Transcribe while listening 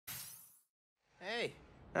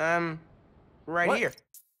Right What? here.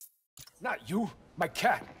 Not you, my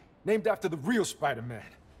cat. Named after the real Spider-Man.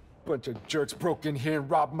 Bunch of jerks broke in here and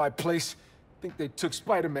robbed my place. Think they took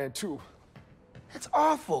Spider-Man too. That's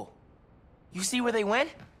awful. You see where they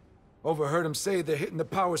went? Overheard them say they're hitting the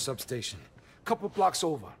power substation. Couple blocks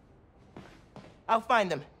over. I'll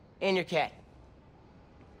find them. And your cat.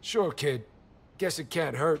 Sure, kid. Guess it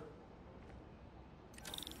can't hurt.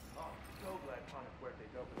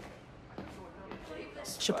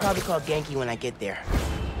 Should probably call Genki when I get there.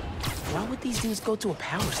 Why would these dudes go to a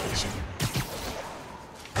power station?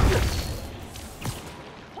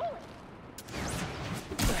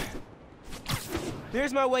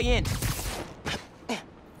 There's my way in.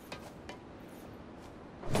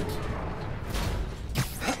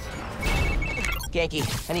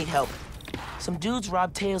 Genki, I need help. Some dudes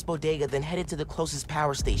robbed Teo's bodega, then headed to the closest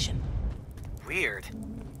power station. Weird.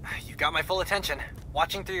 You got my full attention.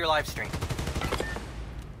 Watching through your live stream.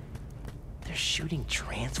 They're shooting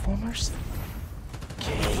Transformers?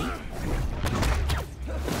 Okay.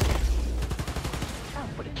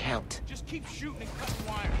 For the count. Just keep shooting and cutting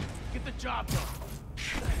wires. Get the job done.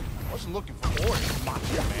 Wasn't looking for orders,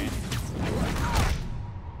 Macho Man.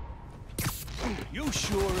 You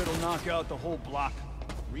sure it'll knock out the whole block?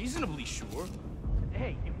 Reasonably sure.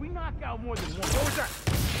 Hey, if we knock out more than one... What was that?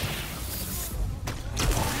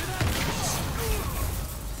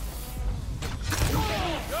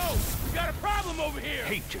 Yo, we got a problem over here!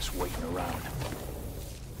 Hate just waiting around.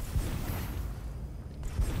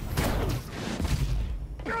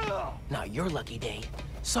 Not your lucky day.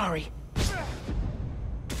 Sorry.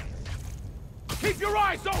 Keep your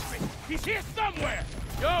eyes open! He's here somewhere!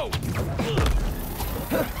 Yo!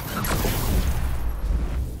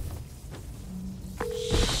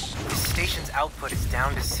 The station's output is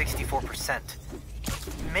down to 64%.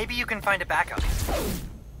 Maybe you can find a backup.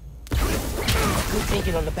 Good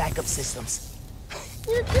thinking on the backup systems.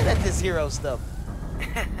 You're good at this hero stuff.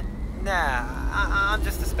 Nah, I'm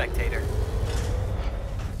just a spectator.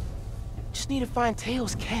 Just need to find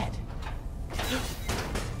Teo's cat.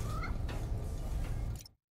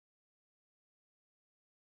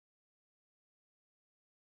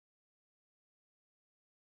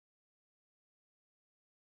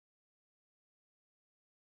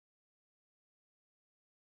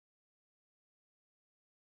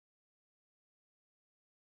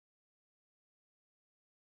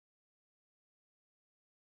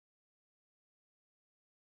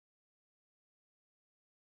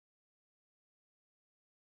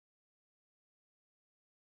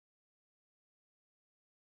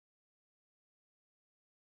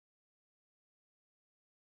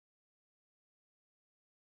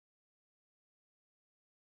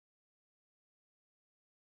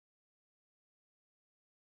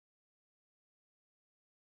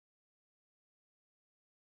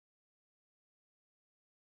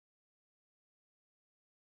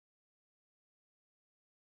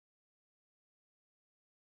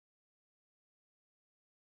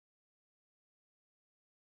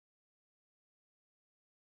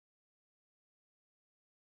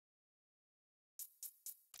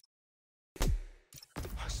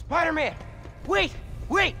 Spider-Man! Wait!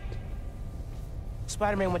 Wait!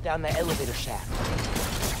 Spider-Man went down that elevator shaft.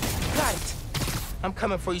 Got it! I'm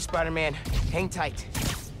coming for you, Spider-Man. Hang tight.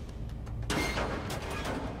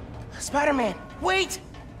 Spider-Man, wait!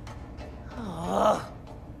 I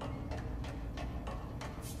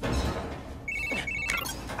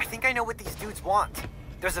think I know what these dudes want.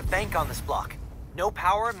 There's a bank on this block. No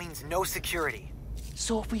power means no security.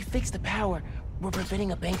 So if we fix the power, we're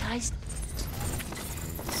preventing a bank heist?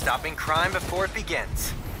 Stopping crime before it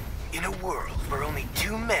begins. In a world where only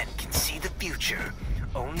two men can see the future,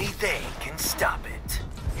 only they can stop it.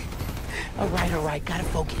 All right, gotta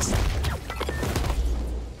focus.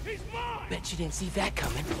 He's mine! Bet you didn't see that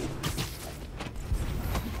coming.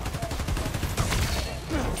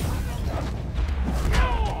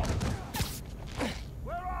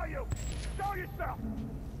 Where are you? Show yourself!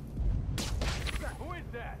 Who is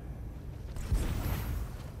that?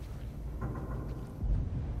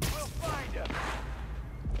 We'll find him!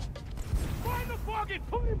 Find the fog and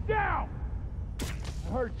put him down!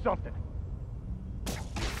 I heard something.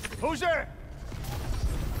 Who's there?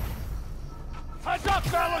 Heads up,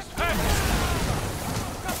 fellas! Hey!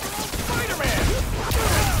 Spider-Man!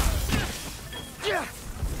 Yeah!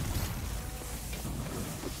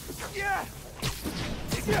 Yeah!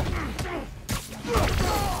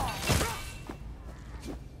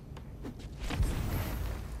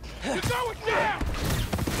 You're going down!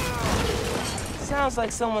 Sounds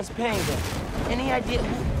like someone's paying them. Any idea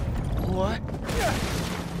who? What?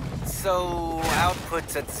 So,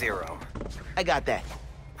 output's at 0. I got that.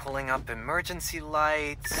 Pulling up emergency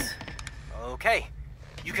lights. Okay.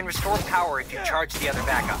 You can restore power if you charge the other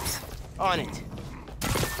backups. On it.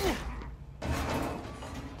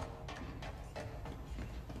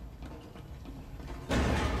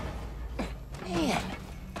 Man,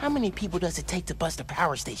 how many people does it take to bust a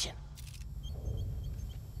power station?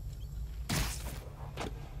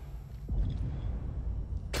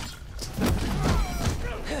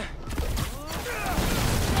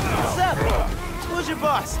 What's up? Who's your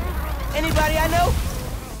boss? Anybody I know?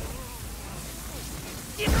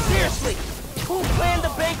 Seriously, who planned the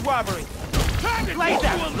bank robbery? Like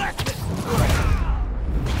that.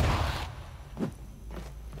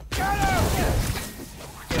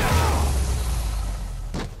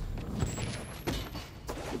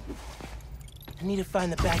 I need to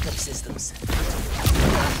find the backup systems.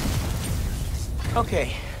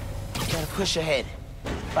 Okay, gotta push ahead.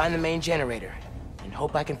 Find the main generator, and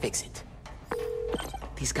hope I can fix it.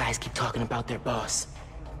 These guys keep talking about their boss.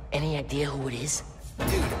 Any idea who it is?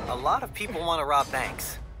 Dude, a lot of people want to rob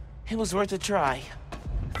banks. It was worth a try.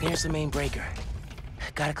 There's the main breaker.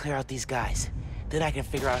 Gotta clear out these guys. Then I can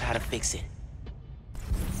figure out how to fix it.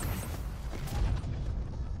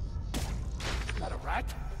 That a rat?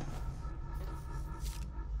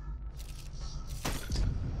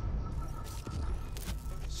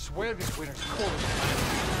 Swear this winter's cold.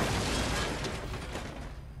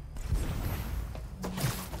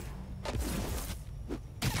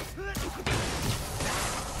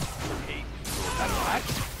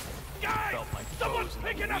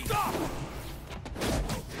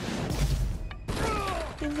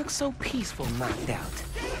 They look so peaceful knocked out.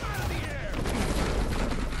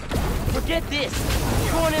 Forget this!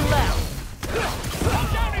 Going in loud!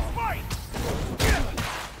 Down and fight!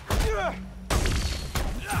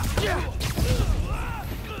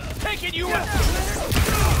 Taking you out!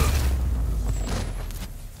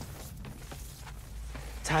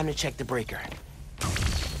 Time to check the breaker.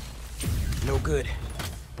 No good.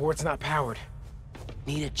 Board's not powered.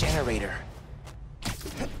 Need a generator.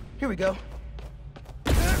 Here we go.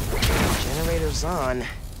 Generator's on.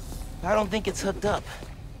 I don't think it's hooked up.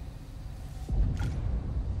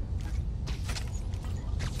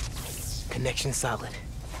 Connection solid.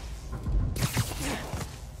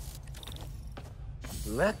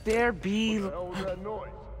 Let there be... What the hell was that noise?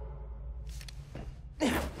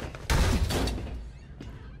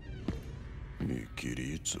 Hey,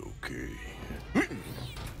 kitty, it's okay.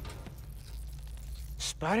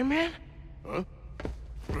 Spider-Man? Huh?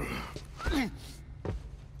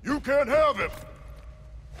 You can't have him!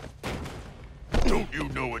 Don't you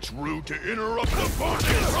know it's rude to interrupt the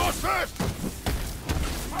bonding process?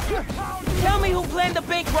 Tell me who planned the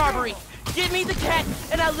bank robbery. Give me the cat,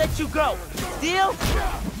 and I'll let you go. Deal?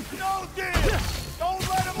 No deal! Don't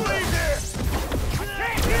let him leave here! I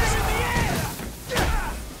can't get it in the air!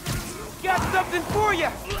 Got something for you.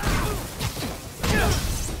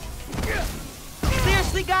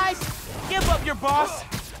 Seriously, guys? Give up your boss.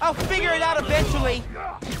 I'll figure it out eventually.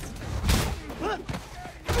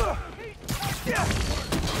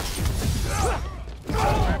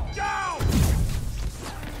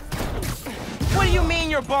 What do you mean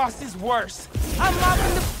your boss is worse? I'm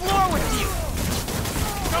mopping the floor with you.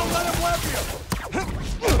 Don't let him web you!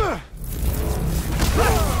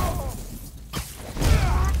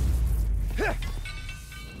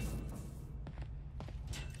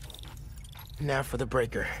 Now for the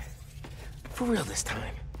breaker. For real this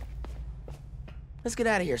time. Let's get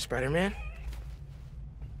out of here, Spider-Man.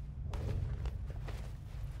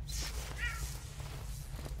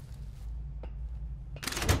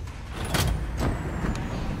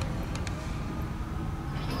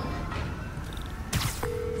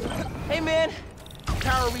 Hey, man.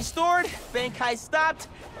 Power restored, bank heist stopped,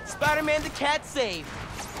 Spider-Man the cat saved.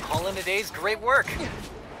 All in a day's great work.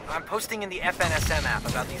 I'm posting in the FNSM app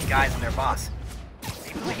about these guys and their boss.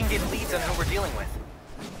 Maybe we can get leads on who we're dealing with.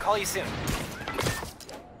 Call you soon.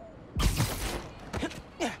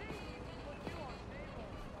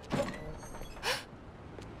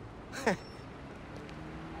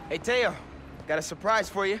 Hey, Teo. Got a surprise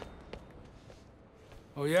for you.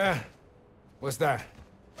 Oh, yeah? What's that?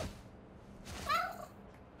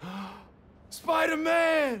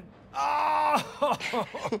 Spider-Man!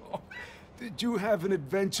 Oh! Did you have an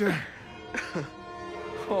adventure?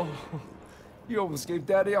 Oh, you almost gave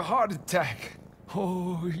Daddy a heart attack.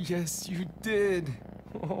 Oh, yes, you did.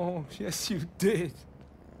 Oh, yes, you did.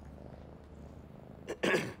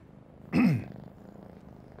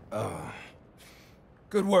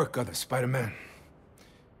 Good work, other Spider-Man.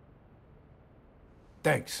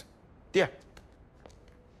 Thanks. Yeah. Of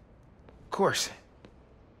course.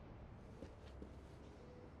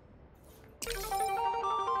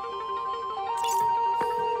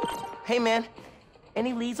 Hey, man.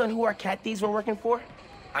 Any leads on who our cat thieves were working for?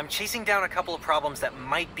 I'm chasing down a couple of problems that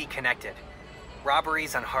might be connected.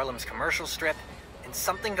 Robberies on Harlem's commercial strip, and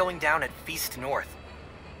something going down at Feast North.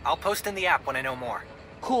 I'll post in the app when I know more.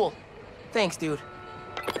 Cool. Thanks, dude.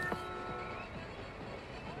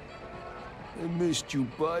 I missed you,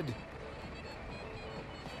 bud.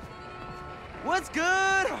 What's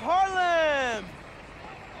good, Harlem?